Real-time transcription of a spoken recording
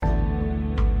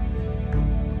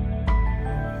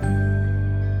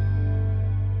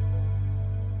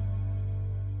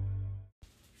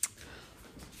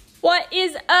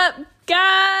is up,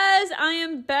 guys? I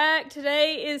am back.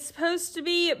 Today is supposed to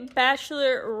be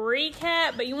Bachelor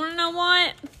recap, but you want to know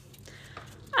what?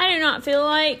 I do not feel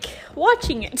like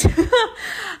watching it.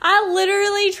 I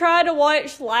literally tried to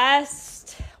watch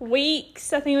last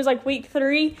week's, I think it was like week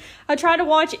 3. I tried to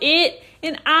watch it,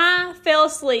 and I fell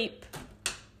asleep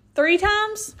 3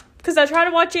 times, because I tried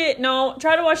to watch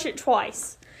it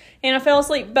twice, and I fell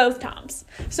asleep both times.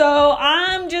 So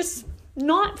I'm just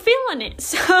not feeling it.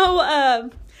 So I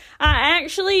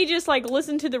actually just like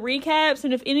listen to the recaps,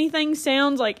 and if anything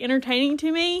sounds like entertaining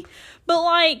to me, but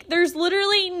like there's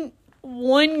literally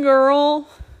one girl,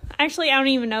 actually I don't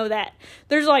even know that,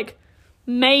 there's like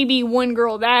maybe one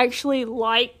girl that I actually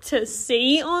like to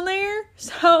see on there.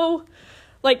 So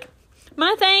like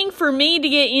my thing for me to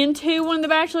get into one of the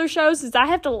Bachelor shows is I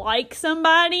have to like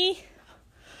somebody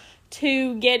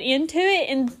to get into it,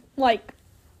 and like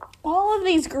all of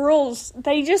these girls,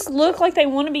 they just look like they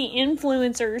want to be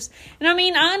influencers. And I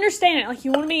mean, I understand it. Like,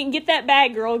 you want to be, get that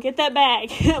bag, girl, get that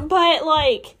bag. But,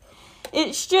 like,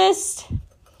 it's just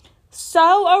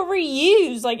so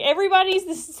overused. Like, everybody's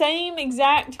the same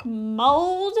exact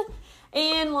mold.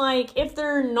 And, like, if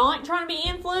they're not trying to be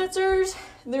influencers,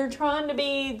 they're trying to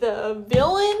be the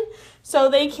villain so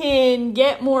they can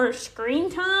get more screen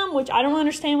time, which I don't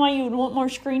understand why you would want more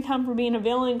screen time for being a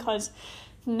villain, because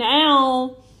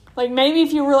now, like, maybe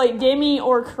if you were like Demi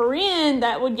or Corinne,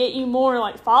 that would get you more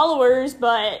like followers,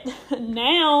 but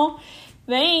now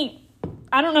they ain't,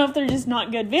 I don't know if they're just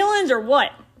not good villains or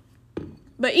what.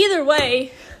 But either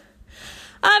way,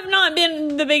 I've not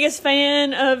been the biggest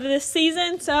fan of this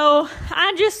season, so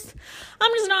I'm just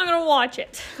not going to watch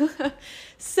it.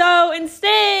 So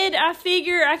instead, I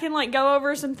figure I can like go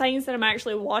over some things that I'm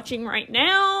actually watching right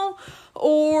now,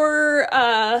 or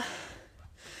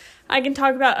I can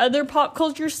talk about other pop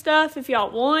culture stuff if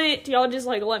y'all want. Y'all just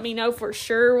like let me know for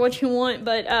sure what you want.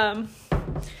 But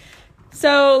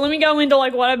so let me go into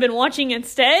like what I've been watching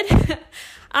instead.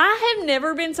 I have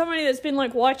never been somebody that's been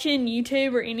like watching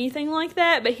YouTube or anything like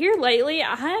that, but here lately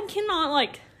I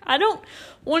don't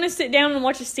want to sit down and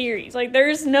watch a series. Like,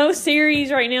 there's no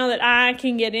series right now that I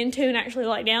can get into and actually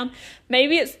lie down.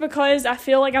 Maybe it's because I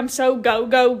feel like I'm so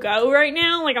go right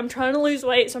now. Like, I'm trying to lose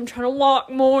weight, so I'm trying to walk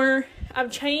more.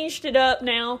 I've changed it up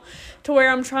now to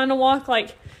where I'm trying to walk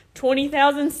like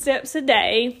 20,000 steps a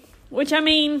day, which, I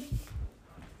mean,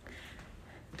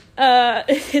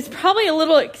 it's probably a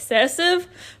little excessive,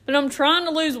 but I'm trying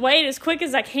to lose weight as quick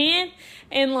as I can.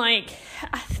 And like,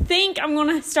 I think I'm going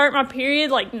to start my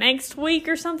period like next week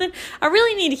or something. I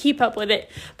really need to keep up with it.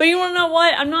 But you want to know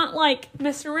what? I'm not like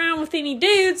messing around with any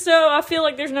dudes, so I feel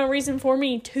like there's no reason for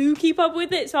me to keep up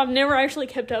with it. So I've never actually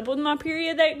kept up with my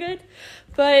period that good.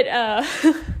 But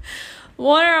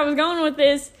where I was going with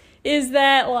this is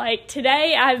that like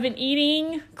today I've been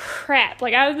eating crap.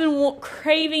 Like, I've been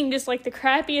craving just like the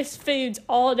crappiest foods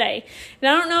all day. And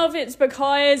I don't know if it's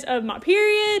because of my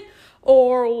period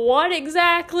or what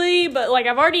exactly, but like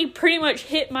I've already pretty much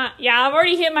hit my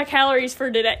calories for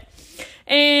today.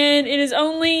 And it is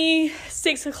only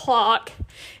 6 o'clock.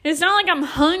 And it's not like I'm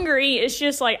hungry, it's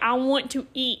just like I want to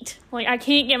eat. Like, I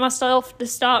can't get myself to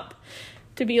stop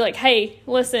to be like, hey,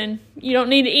 listen, you don't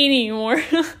need to eat anymore.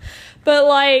 But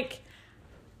like,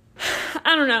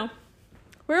 I don't know.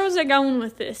 Where was I going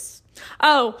with this?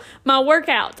 Oh, my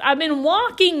workouts. I've been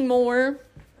walking more.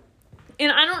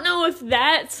 And I don't know if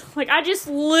that's, like, I just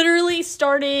literally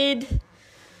started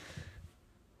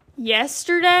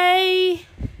yesterday.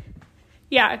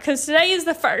 Yeah, because today is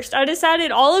the 1st. I decided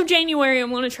all of January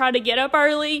I'm going to try to get up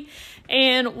early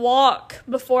and walk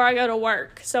before I go to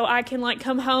work, so I can like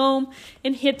come home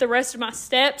and hit the rest of my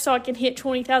steps, so I can hit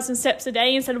 20,000 steps a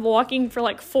day instead of walking for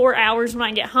like 4 hours when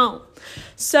I get home.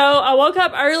 So I woke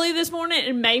up early this morning,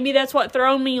 and maybe that's what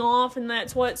thrown me off, and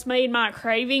that's what's made my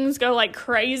cravings go like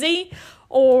crazy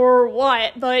or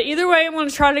what. But either way, I'm going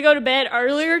to try to go to bed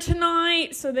earlier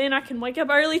tonight, so then I can wake up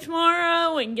early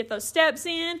tomorrow and get those steps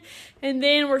in. And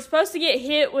then we're supposed to get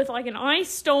hit with like an ice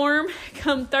storm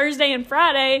come Thursday and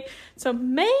Friday. So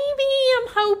maybe I'm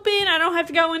hoping I don't have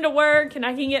to go into work and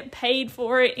I can get paid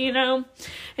for it, you know.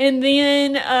 And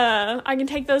then I can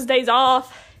take those days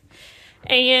off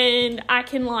and I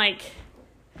can like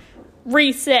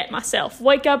reset myself.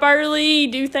 Wake up early,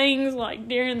 do things like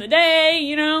during the day,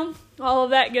 you know, all of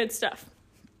that good stuff.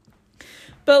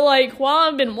 But like while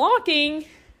I've been walking,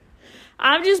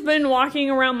 I've just been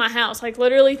walking around my house, like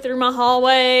literally through my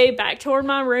hallway, back toward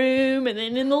my room, and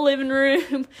then in the living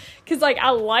room. Because, like,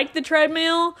 I like the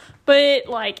treadmill, but,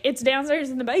 like, it's downstairs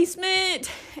in the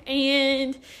basement,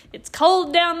 and it's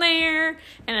cold down there,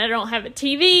 and I don't have a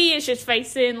TV. It's just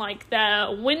facing, like,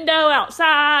 the window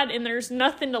outside, and there's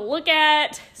nothing to look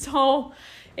at. So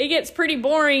it gets pretty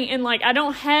boring, and, like, I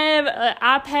don't have an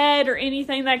iPad or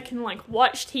anything that I can, like,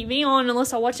 watch TV on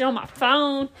unless I watch it on my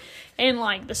phone, and,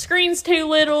 like, the screen's too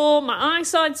little, my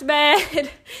eyesight's bad,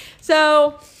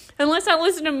 so unless I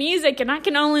listen to music, and I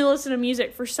can only listen to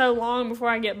music for so long before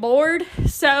I get bored,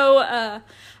 so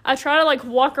I try to, like,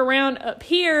 walk around up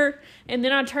here, and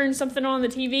then I turn something on the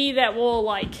TV that will,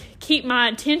 like, keep my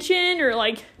attention, or,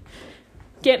 like,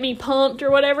 get me pumped,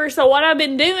 or whatever. So what I've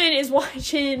been doing is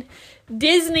watching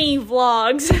Disney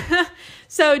vlogs.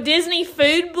 So Disney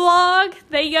food blog,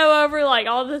 they go over, like,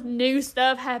 all the new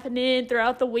stuff happening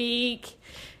throughout the week.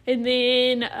 And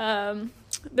then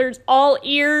there's All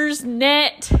Ears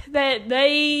Net, that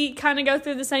they kind of go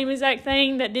through the same exact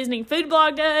thing that Disney food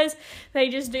blog does. They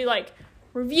just do, like,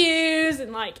 reviews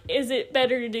and, like, is it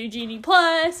better to do Genie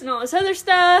Plus and all this other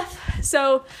stuff.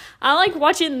 So I like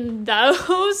watching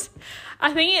those.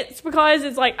 I think it's because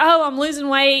it's like, oh, I'm losing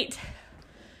weight,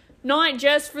 not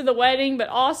just for the wedding, but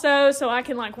also so I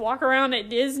can, like, walk around at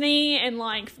Disney and,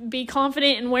 like, be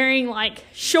confident in wearing, like,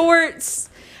 shorts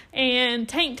and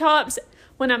tank tops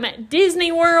when I'm at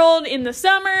Disney World in the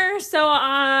summer. So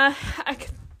I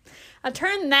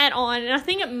turn that on, and I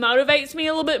think it motivates me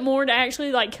a little bit more to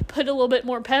actually, like, put a little bit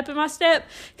more pep in my step.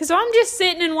 Because if I'm just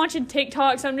sitting and watching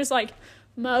TikToks, I'm just, like,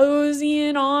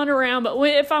 moseying on around. But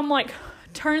if I'm, like,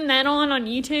 turn that on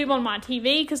YouTube on my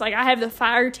TV, because, like, I have the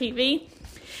Fire TV,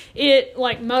 it,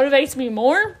 like, motivates me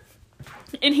more.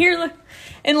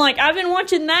 And like, I've been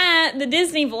watching the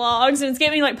Disney vlogs, and it's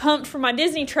getting me, like, pumped for my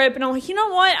Disney trip, and I'm like, you know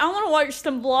what, I want to watch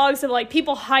some vlogs of, like,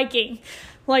 people hiking.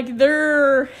 Like,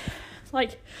 they're,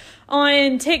 like,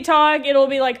 on TikTok, it'll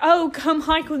be like, oh, come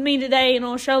hike with me today, and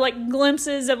it'll show, like,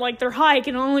 glimpses of, like, their hike,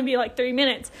 and it'll only be, like, 3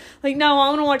 minutes. Like, no, I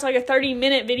want to watch, like, a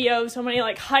 30-minute video of somebody,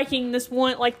 like, hiking this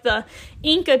one, like, the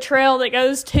Inca Trail that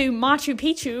goes to Machu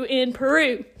Picchu in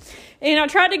Peru. And I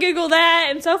tried to Google that,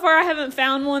 and so far I haven't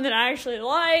found one that I actually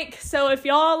like. So if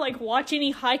y'all, like, watch any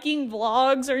hiking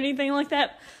vlogs or anything like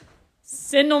that,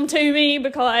 send them to me,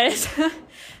 because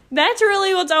that's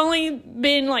really what's only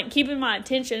been, like, keeping my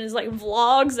attention, is, like,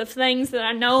 vlogs of things that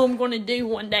I know I'm going to do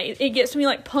one day. It gets me,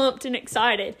 like, pumped and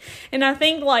excited. And I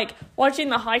think, like, watching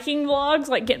the hiking vlogs,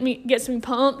 like, gets me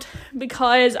pumped,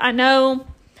 because I know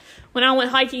when I went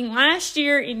hiking last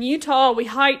year in Utah, we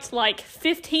hiked, like,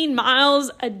 15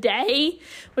 miles a day,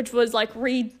 which was, like,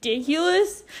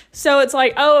 ridiculous. So it's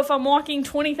like, oh, if I'm walking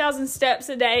 20,000 steps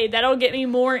a day, that'll get me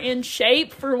more in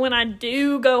shape for when I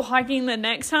do go hiking the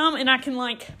next time, and I can,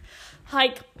 like,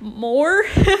 hike more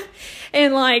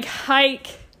and, like, hike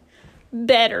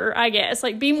better, I guess.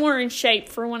 Like, be more in shape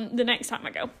for when the next time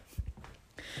I go.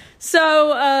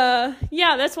 So,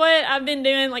 yeah, that's what I've been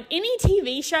doing. Like, any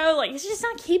TV show, like, it's just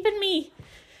not keeping me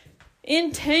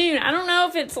in tune. I don't know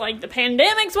if it's, like, the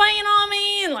pandemic's weighing on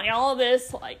me and, like, all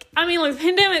this, like, I mean, like, the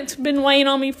pandemic's been weighing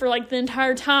on me for, like, the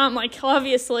entire time, like,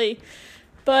 obviously.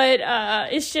 But,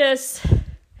 it's just,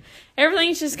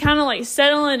 everything's just kind of, like,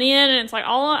 settling in, and it's like,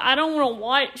 I don't want to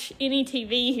watch any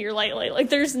TV here lately.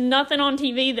 Like, there's nothing on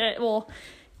TV that will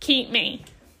keep me,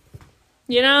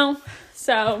 you know?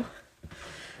 So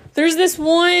there's this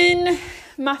one,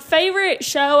 my favorite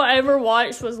show I ever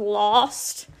watched was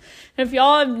Lost. And if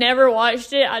y'all have never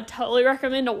watched it, I totally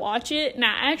recommend to watch it. And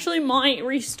I actually might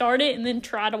restart it and then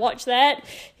try to watch that.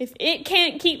 If it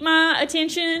can't keep my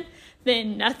attention,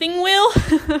 then nothing will.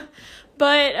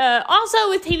 But also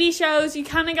with TV shows, you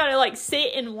kind of got to, like,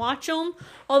 sit and watch them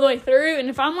all the way through. And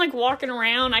if I'm, like, walking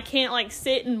around, I can't, like,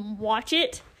 sit and watch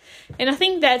it. And I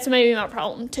think that's maybe my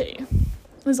problem too.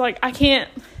 It's like, I can't.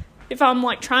 If I'm,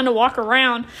 like, trying to walk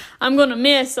around, I'm going to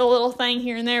miss a little thing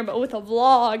here and there. But with a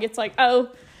vlog, it's like,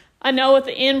 oh, I know what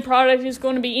the end product is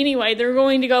going to be anyway. They're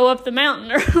going to go up the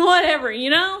mountain or whatever, you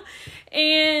know?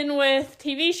 And with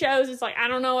TV shows, it's like, I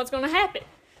don't know what's going to happen.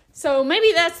 So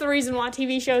maybe that's the reason why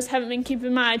TV shows haven't been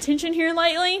keeping my attention here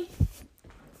lately.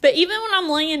 But even when I'm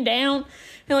laying down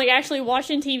and, like, actually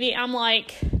watching TV, I'm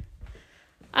like,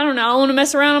 I don't know, I want to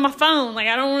mess around on my phone. Like,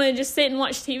 I don't want to just sit and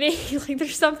watch TV. Like,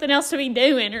 there's something else to be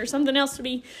doing, or something else to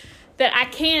be, that I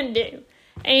can do.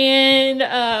 And,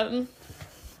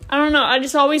 I don't know, I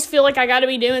just always feel like I got to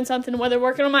be doing something, whether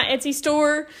working on my Etsy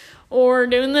store, or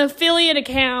doing the affiliate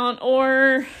account,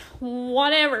 or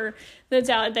whatever that's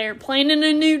out there, planning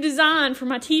a new design for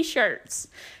my t-shirts,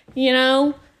 you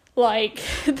know, Like,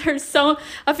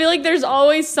 I feel like there's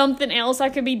always something else I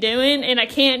could be doing, and I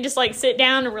can't just, like, sit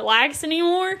down and relax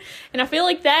anymore, and I feel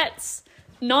like that's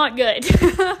not good.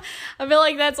 I feel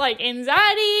like that's, like,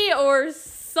 anxiety or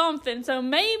something, so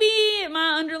maybe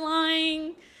my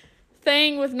underlying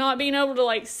thing with not being able to,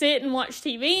 like, sit and watch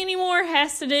TV anymore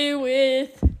has to do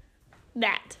with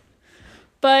that.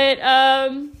 But,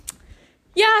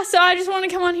 yeah, so I just want to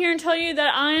come on here and tell you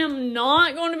that I am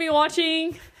not going to be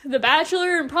watching The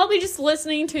Bachelor and probably just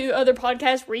listening to other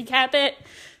podcasts recap it.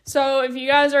 So if you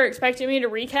guys are expecting me to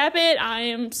recap it, I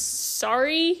am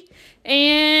sorry.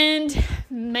 And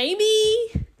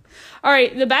maybe...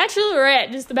 Alright, The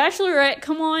Bachelorette. Does The Bachelorette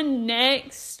come on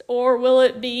next? Or will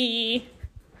it be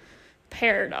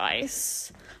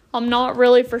Paradise? I'm not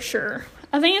really for sure.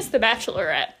 I think it's The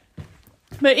Bachelorette.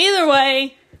 But either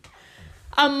way,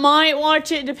 I might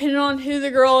watch it depending on who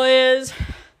the girl is.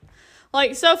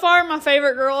 Like, so far, my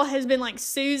favorite girl has been, like,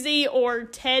 Susie or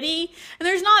Teddy. And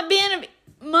there's not been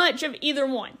much of either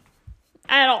one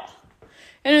at all.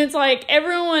 And it's like,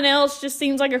 everyone else just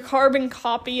seems like a carbon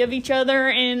copy of each other.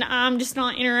 And I'm just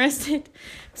not interested.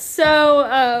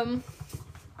 So,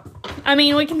 I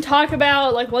mean, we can talk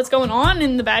about, like, what's going on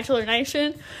in the Bachelor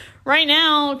Nation. Right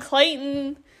now,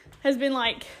 Clayton has been,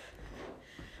 like...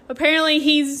 Apparently,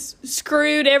 he's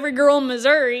screwed every girl in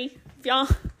Missouri, y'all,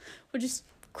 which is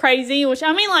crazy. Which,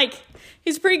 I mean, like,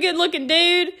 he's a pretty good-looking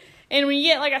dude. And when you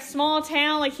get, like, a small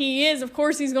town like he is, of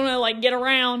course he's going to, like, get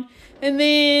around. And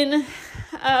then,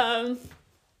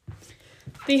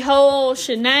 the whole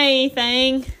Shanae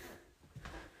thing,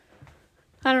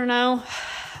 I don't know.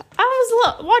 I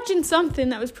was watching something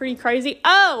that was pretty crazy.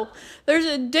 Oh, there's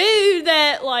a dude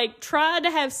that, like, tried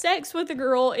to have sex with a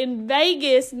girl in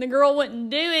Vegas, and the girl wouldn't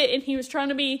do it, and he was trying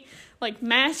to be, like,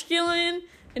 masculine,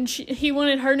 and he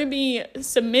wanted her to be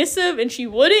submissive, and she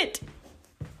wouldn't.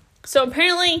 So,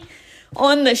 apparently,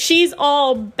 on the She's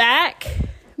All Back,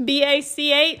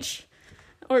 B-A-C-H,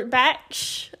 or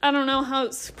Batch, I don't know how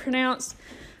it's pronounced,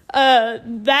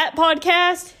 that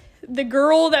podcast... The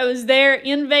girl that was there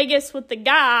in Vegas with the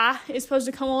guy is supposed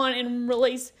to come on and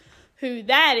release who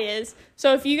that is.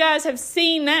 So if you guys have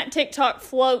seen that TikTok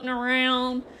floating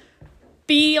around,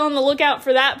 be on the lookout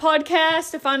for that podcast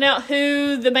to find out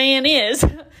who the man is.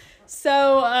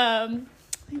 So,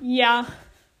 yeah.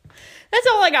 That's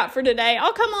all I got for today.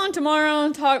 I'll come on tomorrow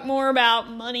and talk more about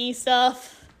money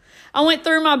stuff. I went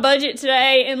through my budget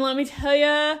today, and let me tell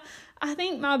you, I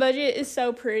think my budget is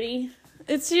so pretty.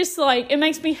 It's just, like, it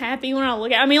makes me happy when I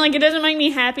look at it. I mean, like, it doesn't make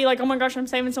me happy, like, oh, my gosh, I'm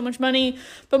saving so much money.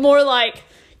 But more like,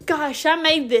 gosh, I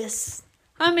made this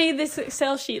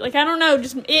Excel sheet. Like, I don't know,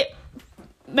 just it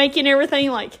making everything,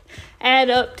 like, add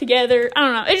up together. I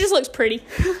don't know. It just looks pretty.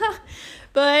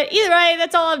 But either way,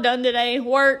 that's all I've done today.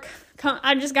 Work.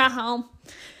 I just got home.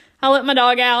 I let my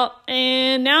dog out,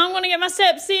 and now I'm going to get my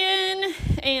steps in,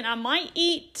 and I might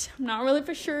eat. I'm not really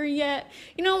for sure yet.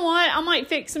 You know what? I might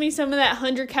fix me some of that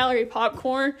 100-calorie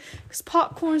popcorn, because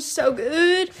popcorn's so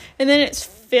good, and then it's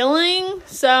filling,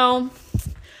 so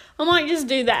I might just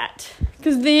do that,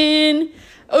 because then,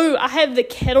 I have the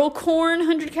kettle corn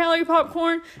 100-calorie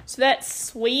popcorn, so that's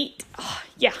sweet. Oh,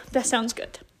 yeah, that sounds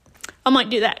good. I might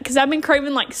do that, because I've been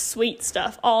craving, like, sweet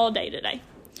stuff all day today.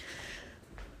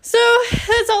 So,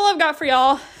 that's all I've got for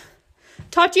y'all.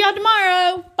 Talk to y'all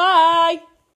tomorrow. Bye.